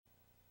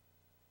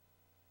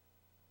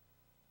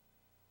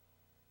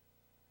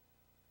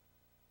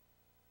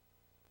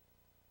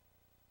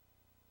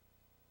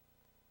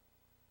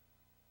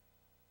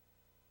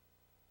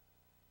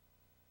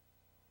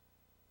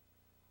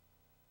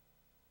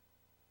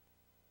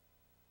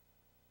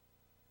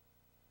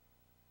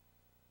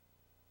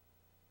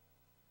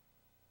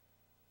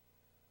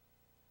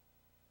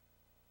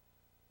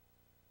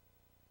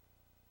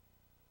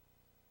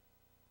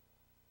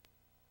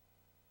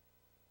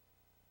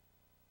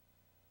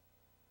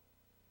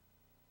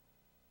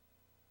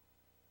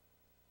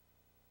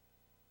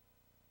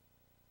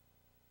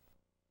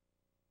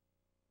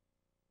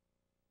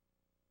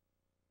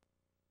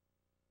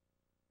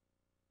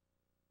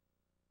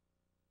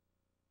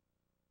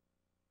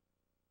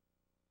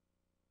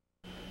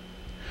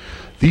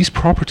These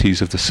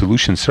properties of the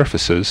solution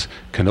surfaces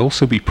can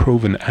also be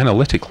proven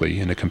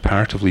analytically in a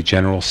comparatively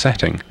general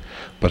setting,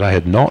 but I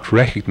had not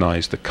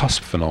recognized the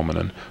cusp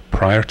phenomenon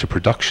prior to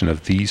production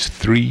of these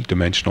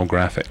three-dimensional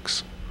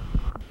graphics.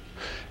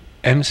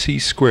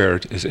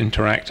 MC² is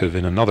interactive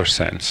in another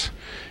sense.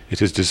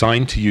 It is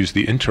designed to use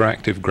the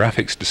interactive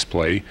graphics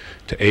display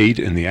to aid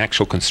in the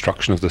actual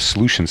construction of the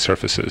solution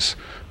surfaces.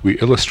 We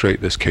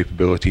illustrate this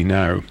capability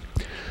now.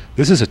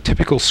 This is a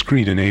typical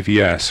screen in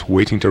AVS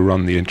waiting to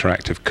run the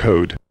interactive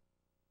code.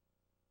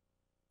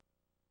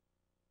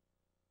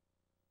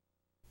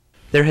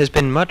 There has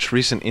been much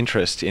recent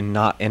interest in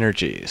knot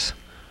energies.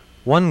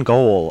 One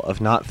goal of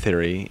knot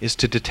theory is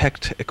to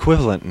detect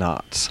equivalent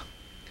knots.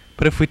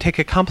 But if we take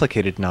a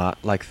complicated knot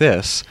like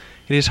this,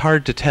 it is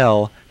hard to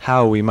tell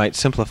how we might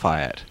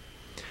simplify it.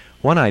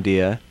 One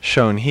idea,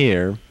 shown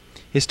here,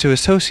 is to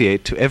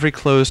associate to every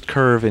closed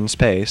curve in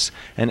space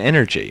an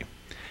energy,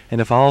 and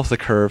evolve the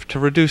curve to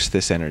reduce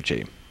this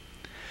energy.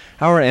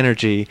 Our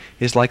energy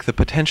is like the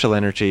potential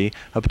energy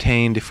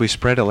obtained if we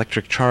spread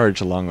electric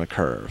charge along the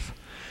curve.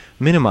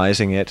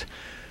 Minimizing it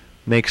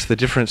makes the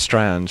different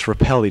strands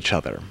repel each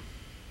other.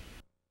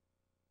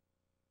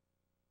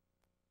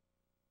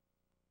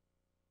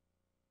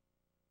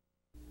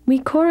 We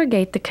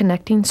corrugate the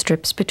connecting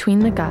strips between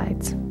the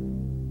guides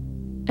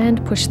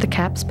and push the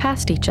caps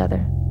past each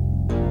other.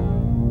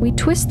 We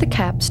twist the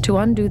caps to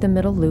undo the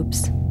middle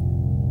loops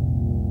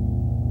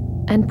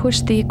and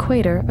push the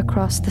equator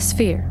across the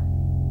sphere.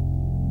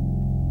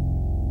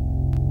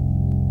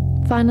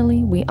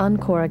 Finally, we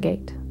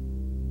uncorrugate.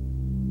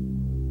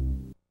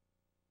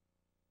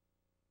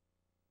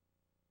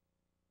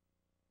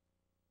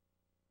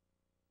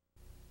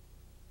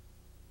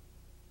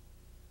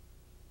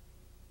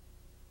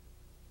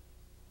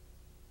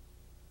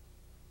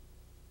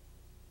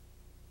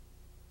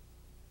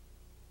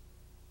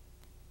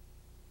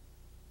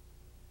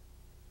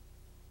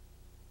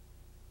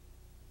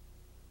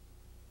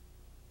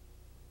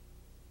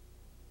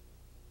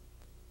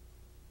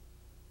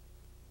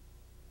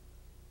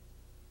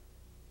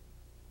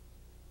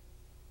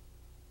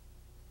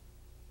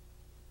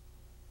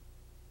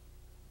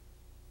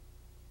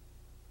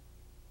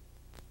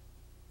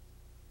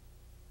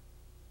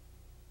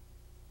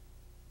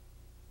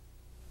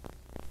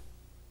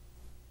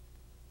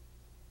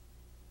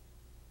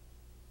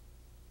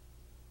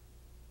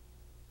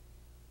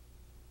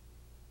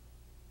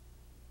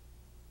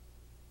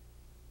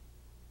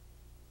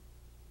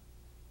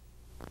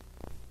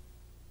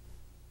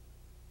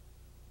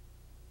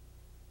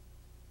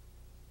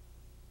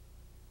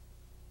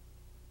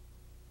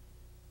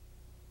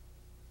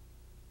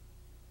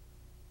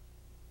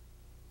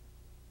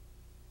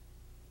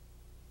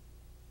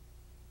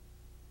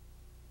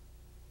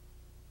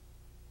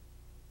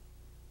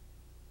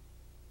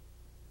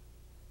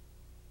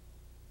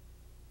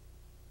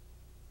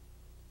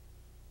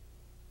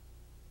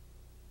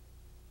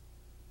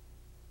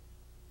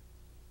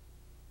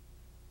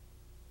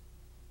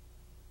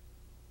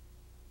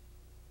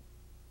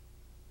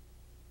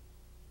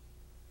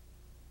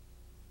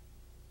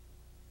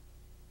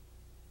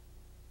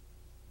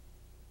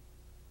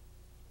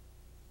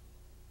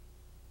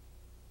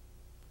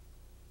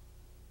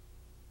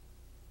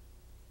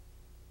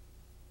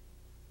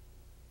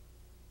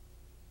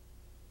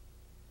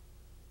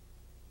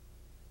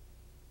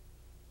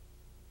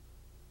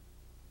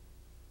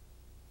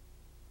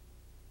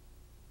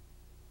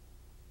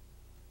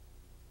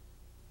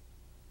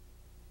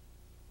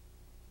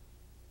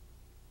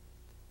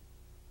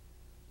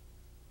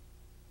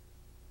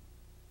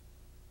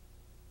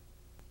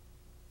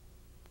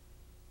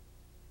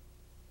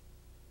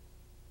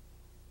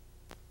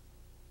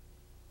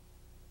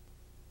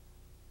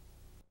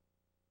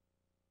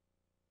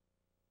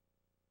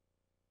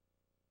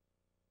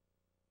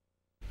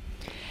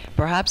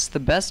 Perhaps the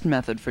best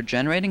method for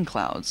generating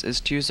clouds is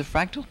to use a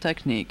fractal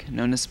technique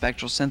known as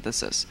spectral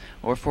synthesis,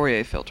 or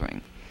Fourier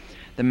filtering.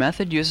 The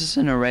method uses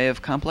an array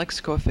of complex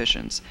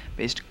coefficients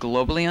based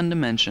globally on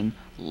dimension,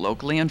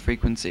 locally on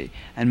frequency,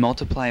 and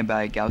multiplied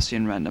by a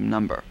Gaussian random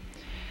number.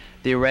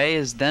 The array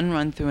is then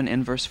run through an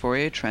inverse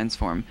Fourier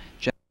transform.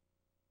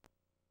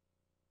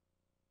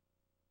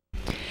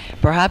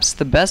 Perhaps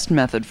the best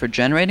method for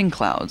generating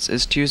clouds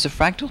is to use a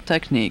fractal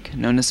technique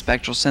known as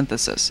spectral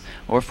synthesis,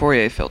 or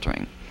Fourier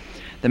filtering.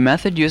 The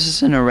method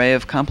uses an array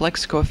of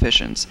complex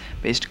coefficients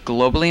based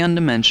globally on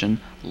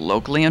dimension,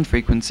 locally on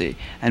frequency,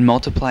 and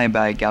multiplied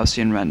by a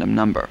Gaussian random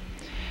number.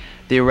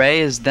 The array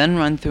is then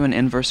run through an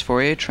inverse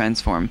Fourier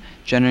transform,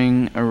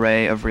 generating an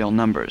array of real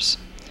numbers.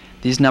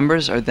 These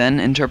numbers are then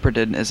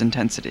interpreted as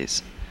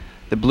intensities.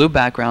 The blue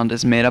background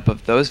is made up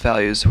of those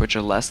values which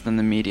are less than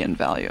the median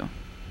value.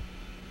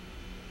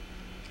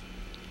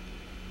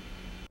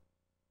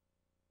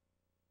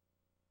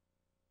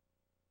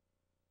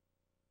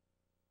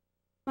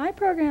 My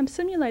program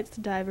simulates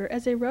the diver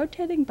as a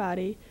rotating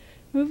body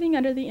moving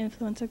under the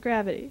influence of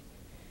gravity.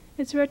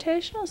 Its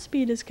rotational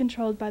speed is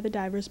controlled by the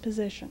diver's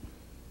position.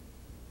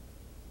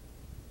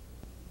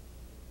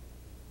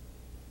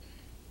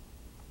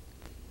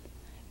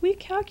 We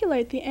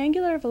calculate the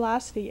angular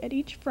velocity at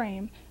each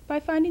frame by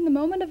finding the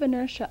moment of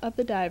inertia of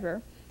the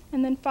diver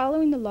and then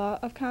following the law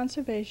of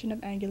conservation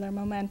of angular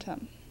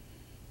momentum.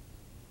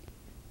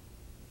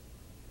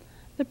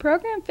 The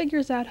program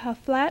figures out how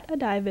flat a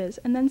dive is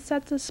and then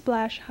sets a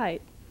splash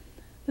height.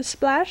 The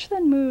splash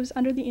then moves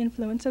under the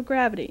influence of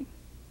gravity.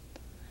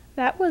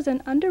 That was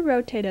an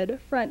under-rotated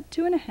front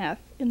 2.5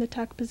 in the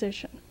tuck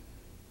position.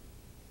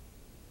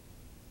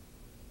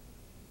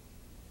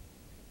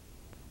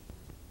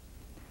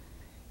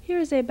 Here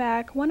is a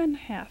back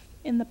 1.5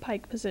 in the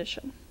pike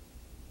position.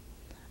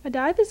 A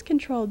dive is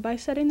controlled by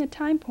setting the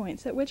time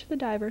points at which the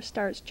diver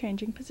starts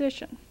changing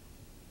position.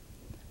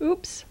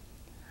 Oops!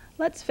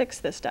 Let's fix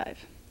this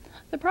dive.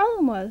 The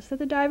problem was that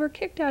the diver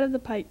kicked out of the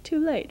pike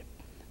too late,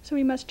 so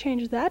we must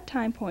change that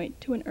time point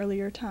to an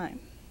earlier time.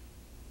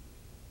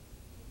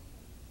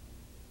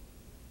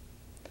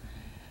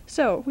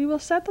 So we will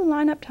set the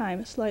lineup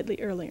time slightly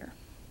earlier.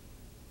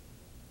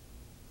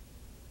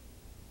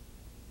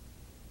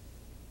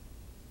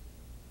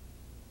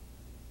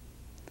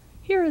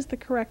 Here is the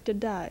corrected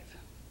dive.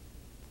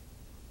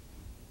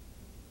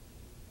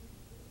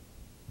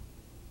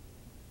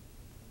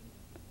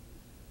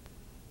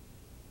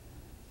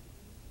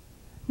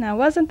 Now,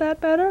 wasn't that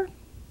better?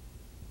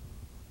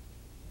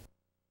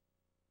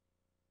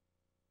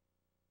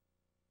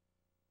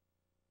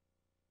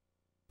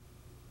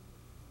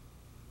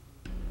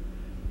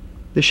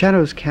 The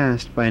shadows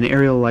cast by an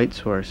aerial light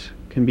source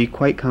can be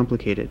quite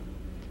complicated.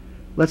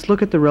 Let's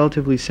look at the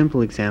relatively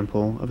simple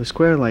example of a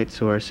square light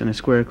source and a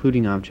square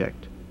occluding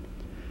object.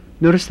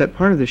 Notice that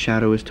part of the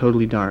shadow is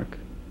totally dark.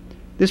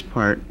 This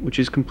part, which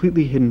is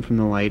completely hidden from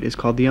the light, is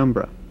called the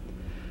umbra.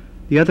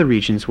 The other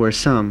regions where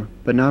some,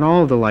 but not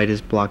all of the light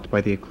is blocked by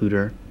the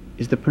occluder,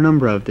 is the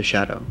penumbra of the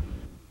shadow.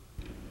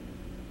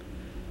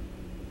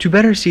 To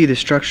better see the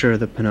structure of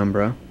the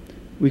penumbra,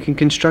 we can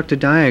construct a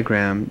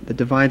diagram that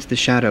divides the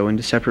shadow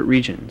into separate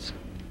regions.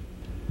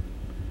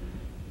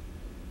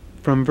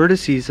 From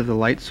vertices of the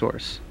light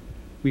source,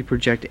 we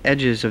project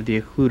edges of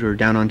the occluder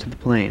down onto the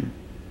plane.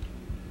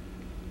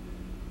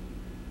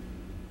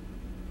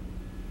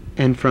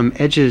 And from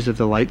edges of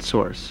the light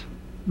source,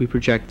 we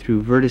project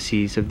through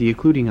vertices of the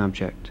occluding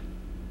object.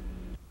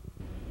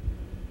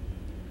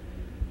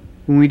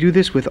 When we do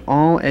this with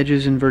all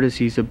edges and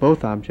vertices of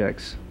both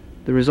objects,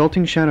 the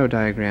resulting shadow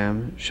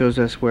diagram shows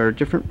us where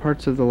different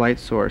parts of the light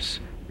source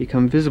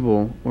become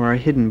visible or are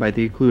hidden by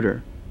the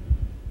occluder.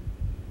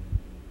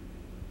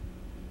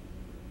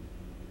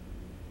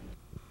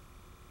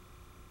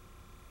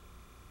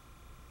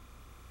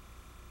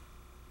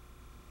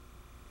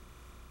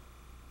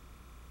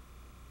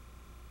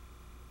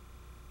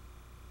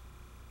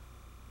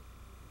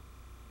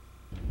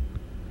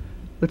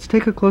 Let's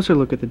take a closer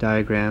look at the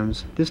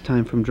diagrams, this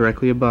time from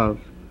directly above.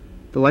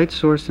 The light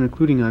source and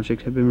occluding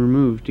object have been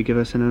removed to give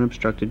us an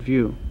unobstructed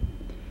view.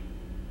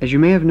 As you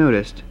may have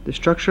noticed, the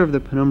structure of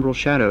the penumbral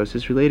shadows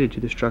is related to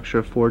the structure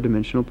of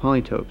four-dimensional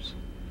polytopes.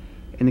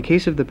 In the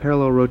case of the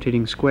parallel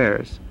rotating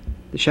squares,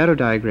 the shadow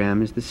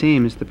diagram is the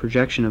same as the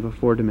projection of a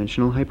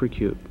four-dimensional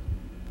hypercube.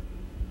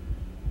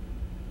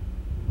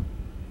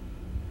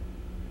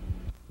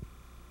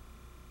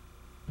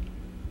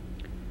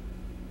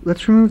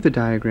 Let's remove the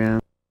diagram.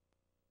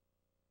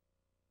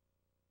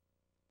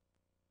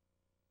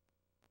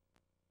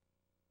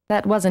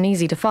 That wasn't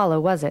easy to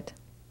follow, was it?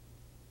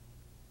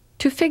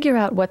 To figure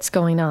out what's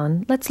going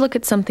on, let's look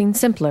at something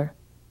simpler.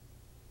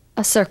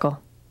 A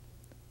circle.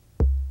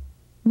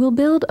 We'll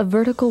build a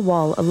vertical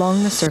wall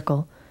along the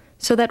circle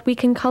so that we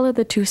can color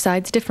the two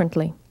sides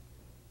differently.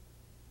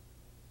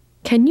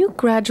 Can you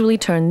gradually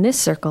turn this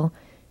circle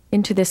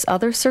into this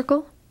other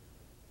circle,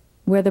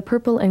 where the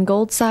purple and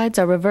gold sides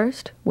are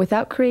reversed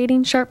without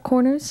creating sharp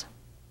corners?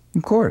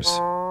 Of course.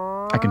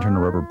 I can turn a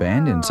rubber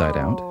band inside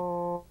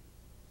out.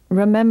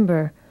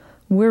 Remember,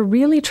 we're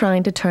really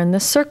trying to turn the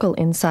circle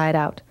inside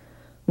out.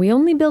 We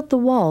only built the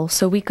wall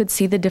so we could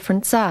see the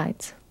different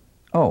sides.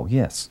 Oh,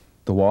 yes.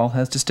 The wall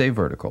has to stay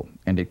vertical,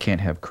 and it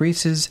can't have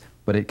creases,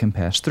 but it can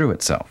pass through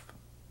itself.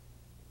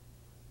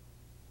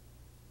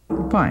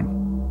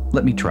 Fine.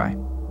 Let me try.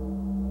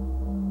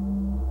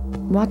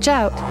 Watch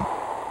out.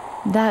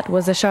 That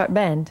was a sharp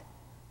bend.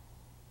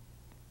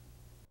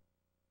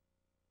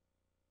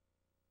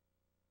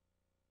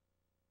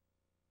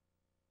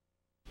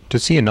 To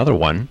see another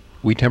one,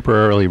 we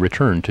temporarily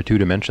return to 2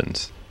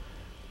 dimensions.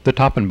 The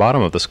top and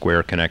bottom of the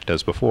square connect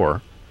as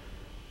before,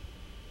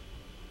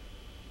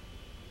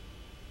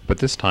 but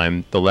this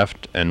time the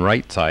left and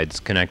right sides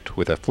connect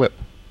with a flip.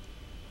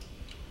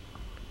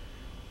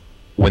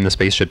 When the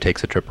spaceship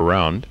takes a trip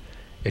around,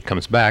 it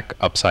comes back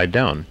upside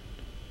down.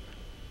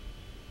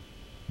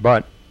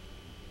 But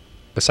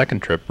the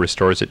second trip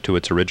restores it to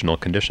its original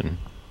condition.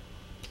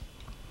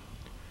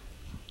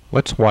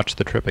 Let's watch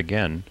the trip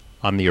again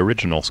on the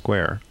original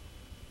square.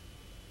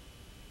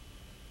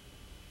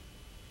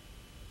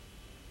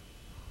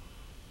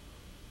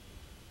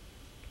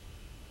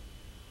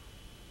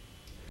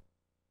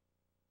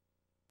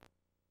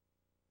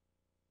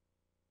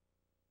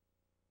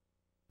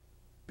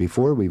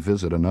 Before we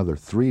visit another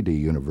 3D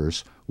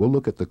universe, we'll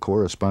look at the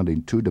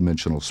corresponding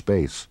two-dimensional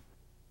space.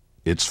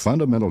 Its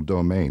fundamental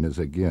domain is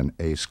again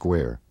a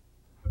square.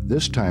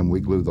 This time we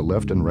glue the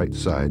left and right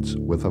sides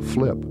with a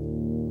flip.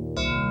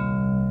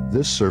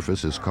 This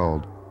surface is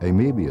called a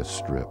Möbius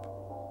strip.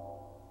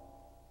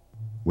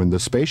 When the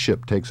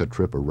spaceship takes a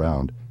trip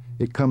around,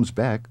 it comes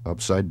back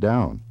upside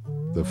down.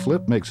 The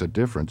flip makes a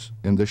difference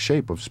in the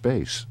shape of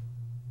space.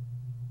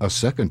 A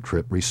second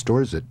trip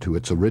restores it to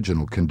its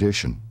original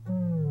condition.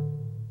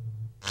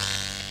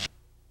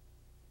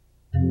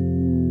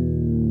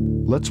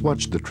 Let's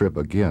watch the trip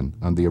again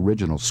on the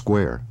original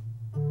square.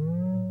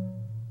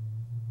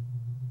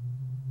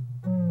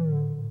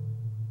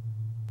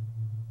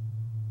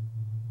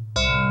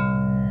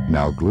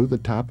 Now glue the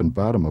top and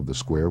bottom of the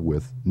square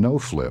with no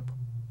flip.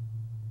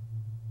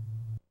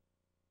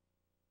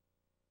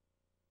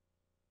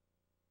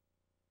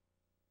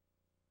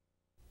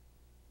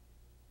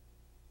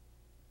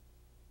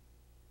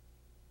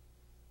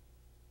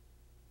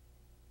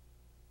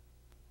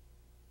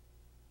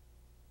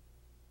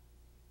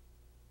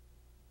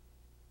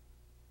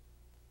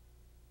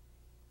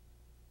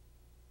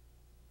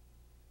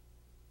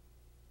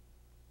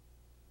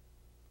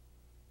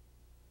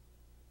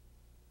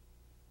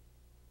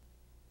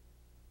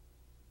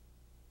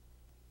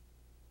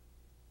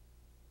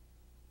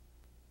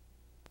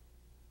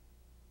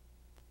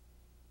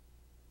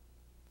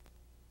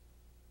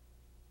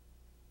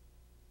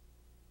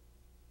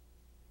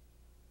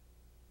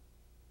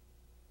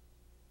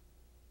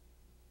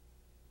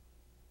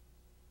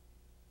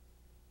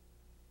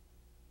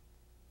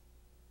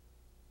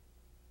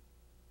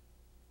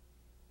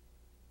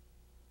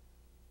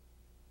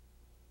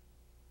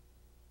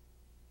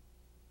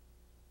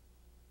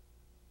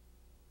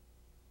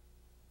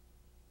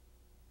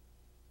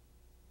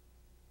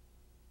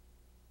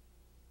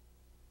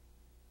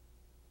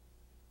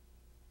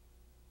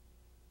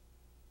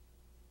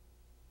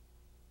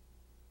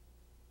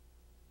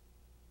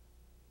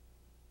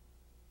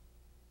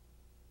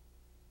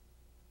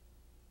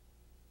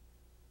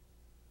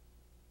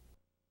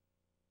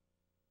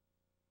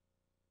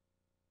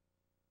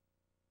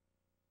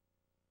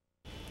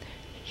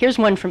 Here's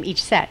one from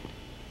each set.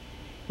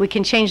 We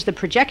can change the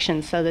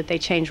projections so that they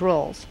change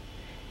roles,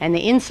 and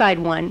the inside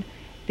one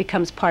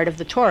becomes part of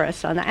the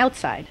torus on the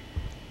outside.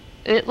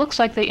 It looks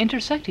like they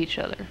intersect each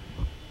other.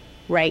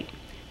 Right.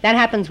 That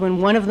happens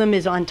when one of them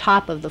is on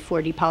top of the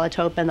 4D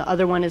polytope and the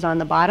other one is on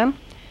the bottom.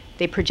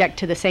 They project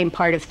to the same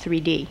part of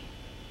 3D.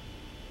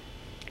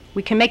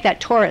 We can make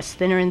that torus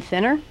thinner and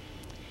thinner.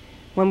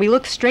 When we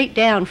look straight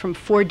down from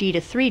 4D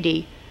to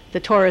 3D, the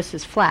torus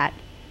is flat.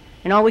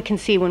 And all we can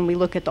see when we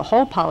look at the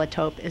whole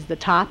polytope is the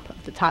top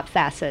of the top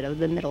facet of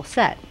the middle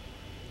set.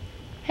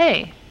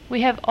 Hey,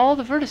 we have all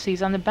the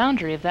vertices on the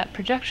boundary of that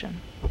projection.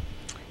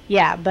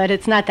 Yeah, but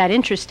it's not that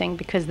interesting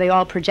because they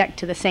all project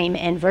to the same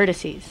end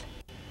vertices.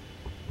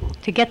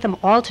 To get them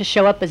all to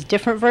show up as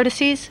different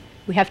vertices,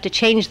 we have to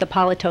change the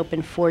polytope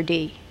in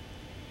 4D.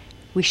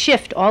 We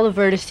shift all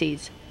the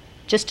vertices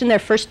just in their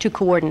first two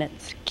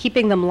coordinates,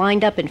 keeping them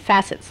lined up in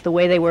facets the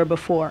way they were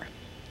before.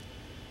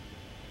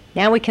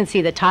 Now we can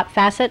see the top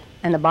facet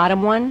and the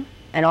bottom one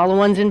and all the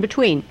ones in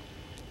between.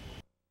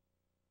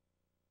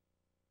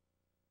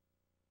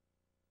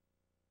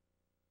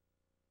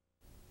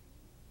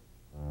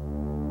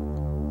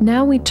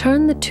 Now we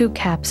turn the two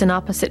caps in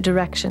opposite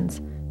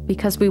directions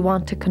because we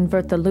want to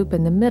convert the loop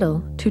in the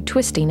middle to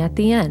twisting at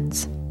the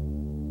ends.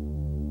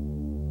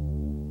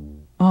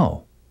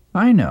 Oh,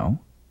 I know.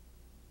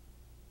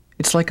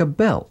 It's like a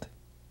belt.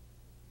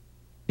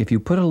 If you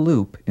put a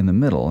loop in the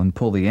middle and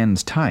pull the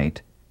ends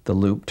tight, the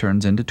loop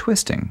turns into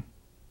twisting.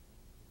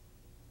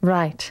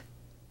 Right.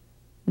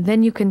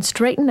 Then you can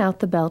straighten out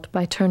the belt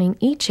by turning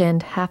each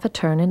end half a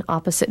turn in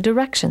opposite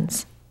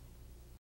directions.